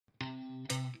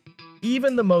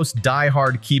Even the most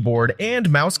die-hard keyboard and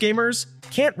mouse gamers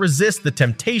can't resist the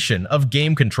temptation of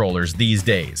game controllers these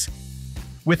days.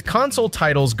 With console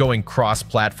titles going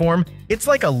cross-platform, it's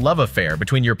like a love affair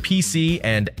between your PC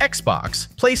and Xbox,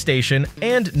 PlayStation,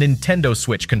 and Nintendo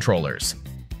Switch controllers.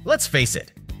 Let's face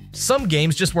it, some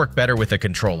games just work better with a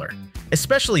controller,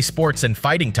 especially sports and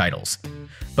fighting titles.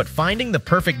 But finding the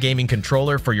perfect gaming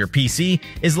controller for your PC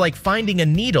is like finding a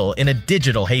needle in a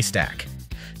digital haystack.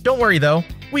 Don't worry though,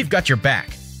 we've got your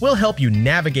back. We'll help you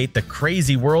navigate the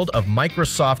crazy world of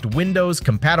Microsoft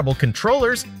Windows-compatible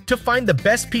controllers to find the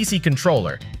best PC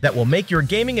controller that will make your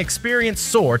gaming experience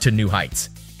soar to new heights.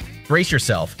 Brace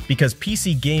yourself, because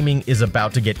PC gaming is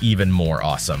about to get even more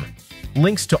awesome.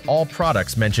 Links to all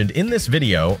products mentioned in this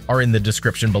video are in the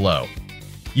description below.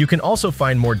 You can also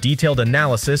find more detailed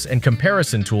analysis and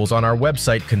comparison tools on our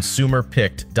website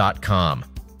consumerpicked.com.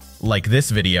 Like this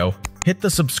video, hit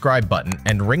the subscribe button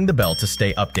and ring the bell to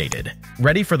stay updated.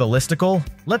 Ready for the listicle?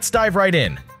 Let's dive right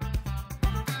in.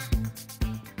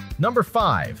 Number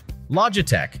 5.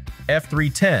 Logitech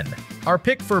F310, our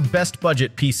pick for best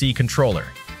budget PC controller.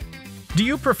 Do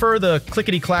you prefer the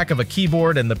clickety-clack of a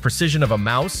keyboard and the precision of a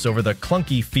mouse over the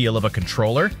clunky feel of a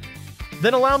controller?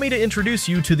 Then allow me to introduce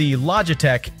you to the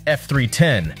Logitech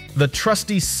F310, the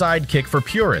trusty sidekick for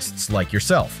purists like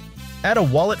yourself. At a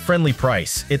wallet-friendly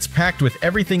price, it's packed with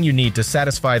everything you need to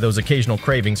satisfy those occasional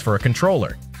cravings for a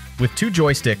controller. With 2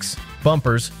 joysticks,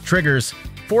 bumpers, triggers,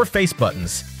 4 face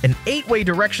buttons, an 8-way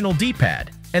directional D-pad,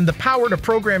 and the power to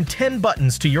program 10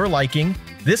 buttons to your liking,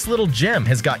 this little gem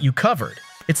has got you covered.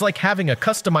 It's like having a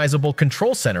customizable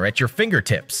control center at your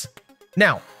fingertips.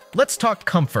 Now, let's talk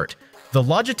comfort. The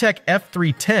Logitech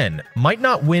F310 might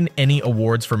not win any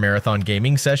awards for marathon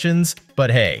gaming sessions,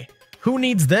 but hey, who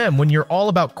needs them when you're all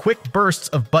about quick bursts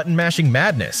of button-mashing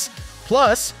madness?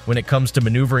 Plus, when it comes to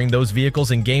maneuvering those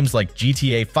vehicles in games like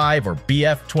GTA 5 or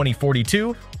BF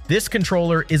 2042, this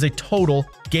controller is a total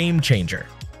game changer.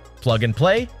 Plug and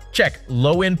play? Check.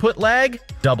 Low input lag?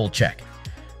 Double check.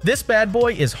 This bad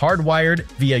boy is hardwired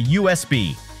via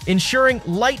USB, ensuring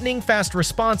lightning-fast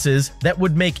responses that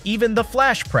would make even the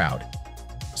Flash proud.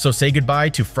 So say goodbye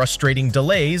to frustrating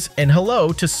delays and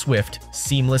hello to swift,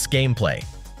 seamless gameplay.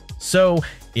 So,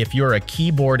 if you're a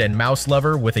keyboard and mouse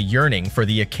lover with a yearning for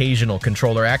the occasional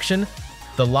controller action,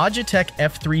 the Logitech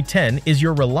F310 is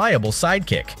your reliable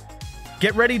sidekick.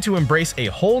 Get ready to embrace a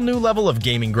whole new level of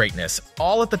gaming greatness,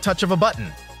 all at the touch of a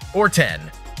button. Or 10.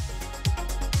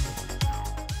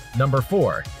 Number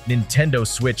 4. Nintendo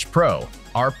Switch Pro,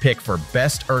 our pick for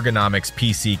best ergonomics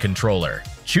PC controller.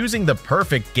 Choosing the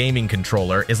perfect gaming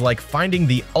controller is like finding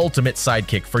the ultimate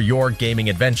sidekick for your gaming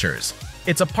adventures.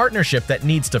 It's a partnership that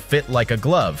needs to fit like a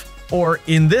glove, or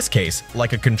in this case,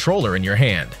 like a controller in your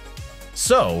hand.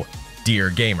 So,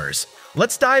 dear gamers,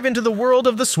 let's dive into the world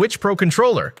of the Switch Pro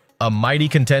controller, a mighty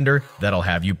contender that'll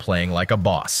have you playing like a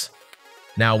boss.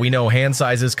 Now, we know hand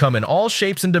sizes come in all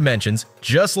shapes and dimensions,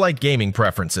 just like gaming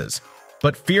preferences.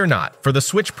 But fear not, for the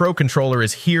Switch Pro controller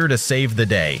is here to save the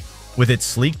day. With its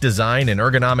sleek design and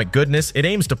ergonomic goodness, it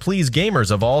aims to please gamers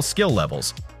of all skill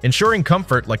levels, ensuring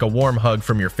comfort like a warm hug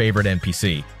from your favorite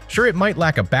NPC. Sure, it might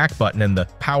lack a back button and the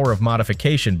power of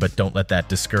modification, but don't let that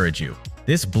discourage you.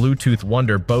 This Bluetooth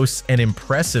wonder boasts an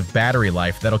impressive battery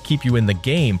life that'll keep you in the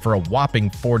game for a whopping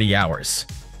 40 hours.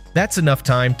 That's enough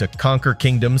time to conquer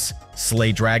kingdoms,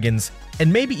 slay dragons,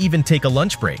 and maybe even take a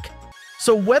lunch break.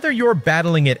 So whether you're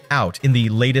battling it out in the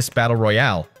latest Battle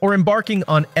Royale or embarking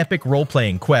on epic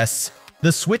role-playing quests,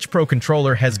 the Switch Pro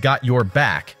controller has got your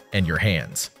back and your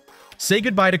hands. Say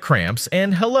goodbye to cramps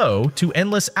and hello to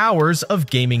endless hours of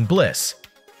gaming bliss.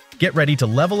 Get ready to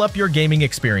level up your gaming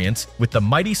experience with the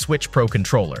mighty Switch Pro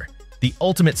controller, the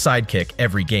ultimate sidekick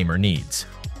every gamer needs.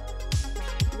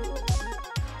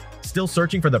 Still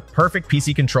searching for the perfect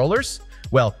PC controllers?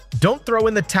 Well, don't throw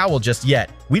in the towel just yet.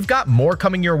 We've got more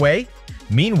coming your way.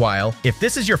 Meanwhile, if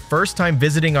this is your first time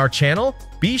visiting our channel,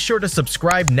 be sure to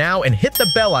subscribe now and hit the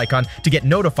bell icon to get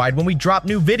notified when we drop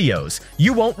new videos.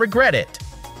 You won't regret it.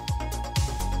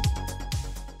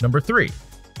 Number 3.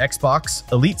 Xbox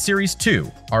Elite Series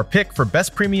 2, our pick for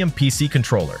best premium PC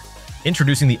controller.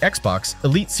 Introducing the Xbox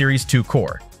Elite Series 2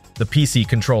 Core, the PC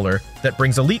controller that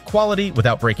brings elite quality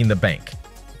without breaking the bank.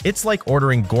 It's like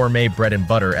ordering gourmet bread and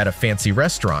butter at a fancy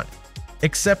restaurant,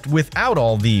 except without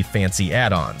all the fancy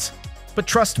add-ons. But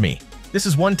trust me, this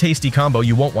is one tasty combo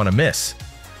you won't want to miss.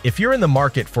 If you're in the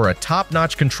market for a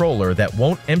top-notch controller that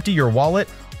won't empty your wallet,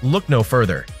 look no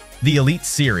further. The Elite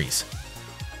Series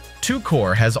 2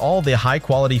 Core has all the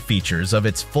high-quality features of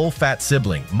its full-fat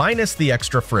sibling, minus the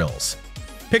extra frills.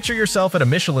 Picture yourself at a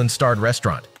Michelin-starred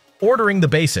restaurant, ordering the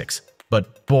basics,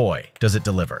 but boy, does it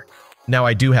deliver. Now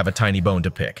I do have a tiny bone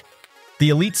to pick. The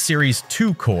Elite Series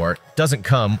 2 core doesn't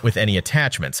come with any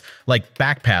attachments, like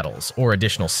back paddles or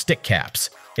additional stick caps.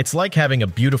 It's like having a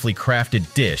beautifully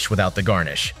crafted dish without the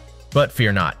garnish. But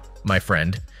fear not, my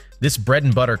friend. This bread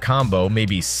and butter combo may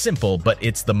be simple, but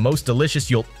it's the most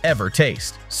delicious you'll ever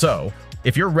taste. So,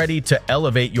 if you're ready to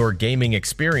elevate your gaming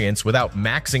experience without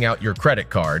maxing out your credit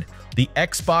card, the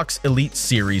Xbox Elite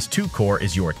Series 2 core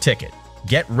is your ticket.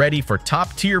 Get ready for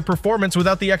top-tier performance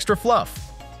without the extra fluff.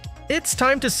 It's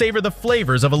time to savor the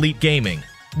flavors of Elite Gaming,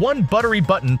 one buttery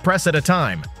button press at a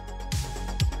time.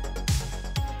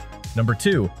 Number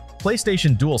 2.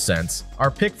 PlayStation DualSense,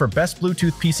 our pick for best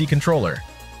Bluetooth PC controller.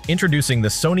 Introducing the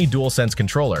Sony DualSense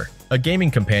controller, a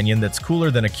gaming companion that's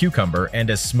cooler than a cucumber and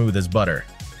as smooth as butter.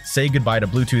 Say goodbye to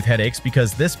Bluetooth headaches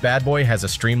because this bad boy has a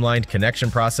streamlined connection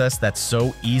process that's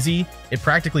so easy, it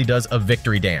practically does a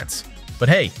victory dance. But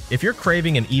hey, if you're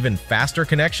craving an even faster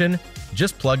connection,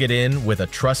 just plug it in with a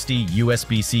trusty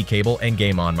USB-C cable and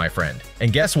game on, my friend.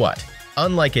 And guess what?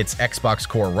 Unlike its Xbox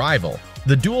core rival,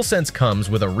 the DualSense comes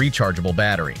with a rechargeable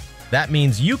battery. That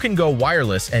means you can go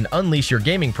wireless and unleash your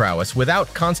gaming prowess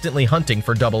without constantly hunting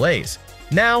for AA's.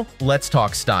 Now, let's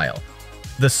talk style.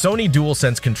 The Sony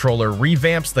DualSense controller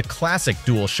revamps the classic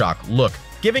DualShock look,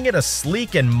 giving it a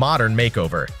sleek and modern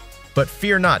makeover. But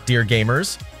fear not, dear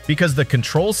gamers, because the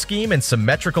control scheme and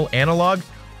symmetrical analog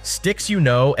sticks you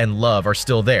know and love are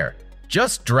still there,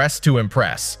 just dressed to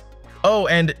impress. Oh,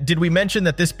 and did we mention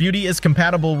that this beauty is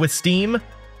compatible with Steam?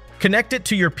 Connect it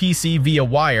to your PC via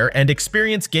wire and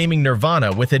experience gaming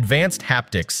nirvana with advanced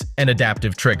haptics and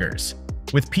adaptive triggers.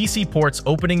 With PC ports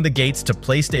opening the gates to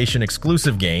PlayStation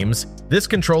exclusive games, this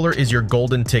controller is your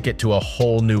golden ticket to a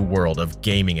whole new world of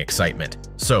gaming excitement.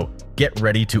 So, get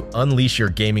ready to unleash your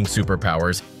gaming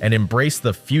superpowers and embrace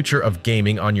the future of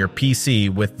gaming on your PC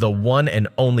with the one and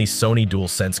only Sony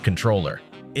DualSense controller.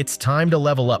 It's time to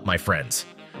level up, my friends.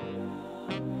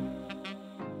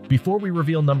 Before we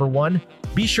reveal number 1,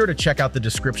 be sure to check out the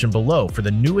description below for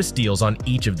the newest deals on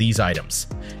each of these items.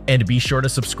 And be sure to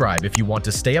subscribe if you want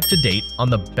to stay up to date on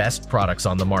the best products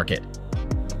on the market.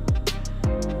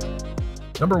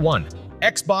 Number 1.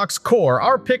 Xbox Core,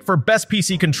 our pick for best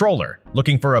PC controller.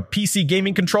 Looking for a PC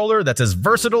gaming controller that's as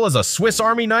versatile as a Swiss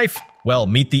Army knife? Well,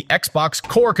 meet the Xbox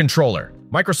Core controller.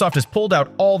 Microsoft has pulled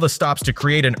out all the stops to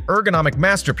create an ergonomic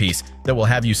masterpiece that will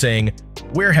have you saying,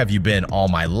 "Where have you been all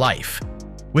my life?"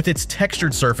 With its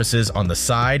textured surfaces on the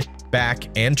side, back,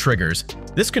 and triggers,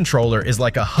 this controller is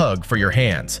like a hug for your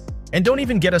hands. And don't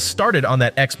even get us started on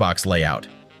that Xbox layout.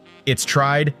 It's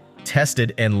tried,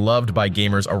 tested, and loved by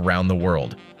gamers around the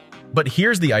world. But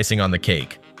here's the icing on the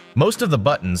cake. Most of the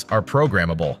buttons are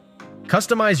programmable.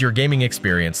 Customize your gaming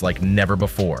experience like never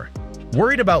before.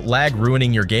 Worried about lag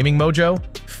ruining your gaming mojo?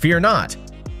 Fear not.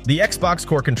 The Xbox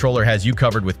Core controller has you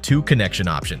covered with 2 connection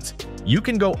options. You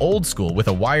can go old school with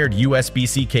a wired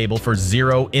USB-C cable for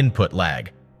 0 input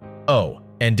lag. Oh,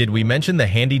 and did we mention the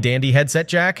handy-dandy headset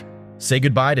jack? Say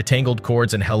goodbye to tangled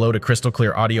cords and hello to crystal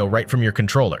clear audio right from your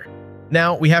controller.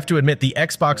 Now, we have to admit the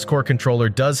Xbox Core controller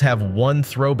does have one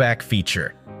throwback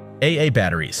feature: AA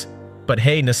batteries. But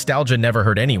hey, nostalgia never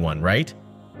hurt anyone, right?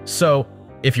 So,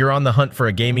 if you're on the hunt for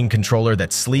a gaming controller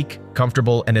that's sleek,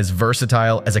 comfortable, and as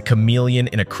versatile as a chameleon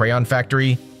in a crayon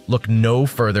factory, look no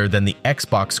further than the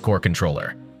Xbox Core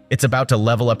controller. It's about to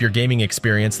level up your gaming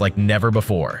experience like never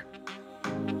before.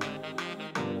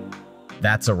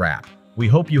 That's a wrap. We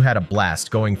hope you had a blast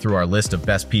going through our list of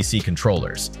best PC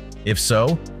controllers. If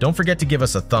so, don't forget to give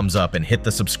us a thumbs up and hit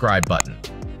the subscribe button.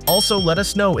 Also, let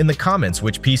us know in the comments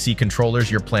which PC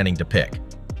controllers you're planning to pick.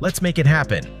 Let's make it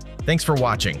happen. Thanks for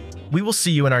watching. We will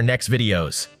see you in our next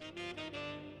videos.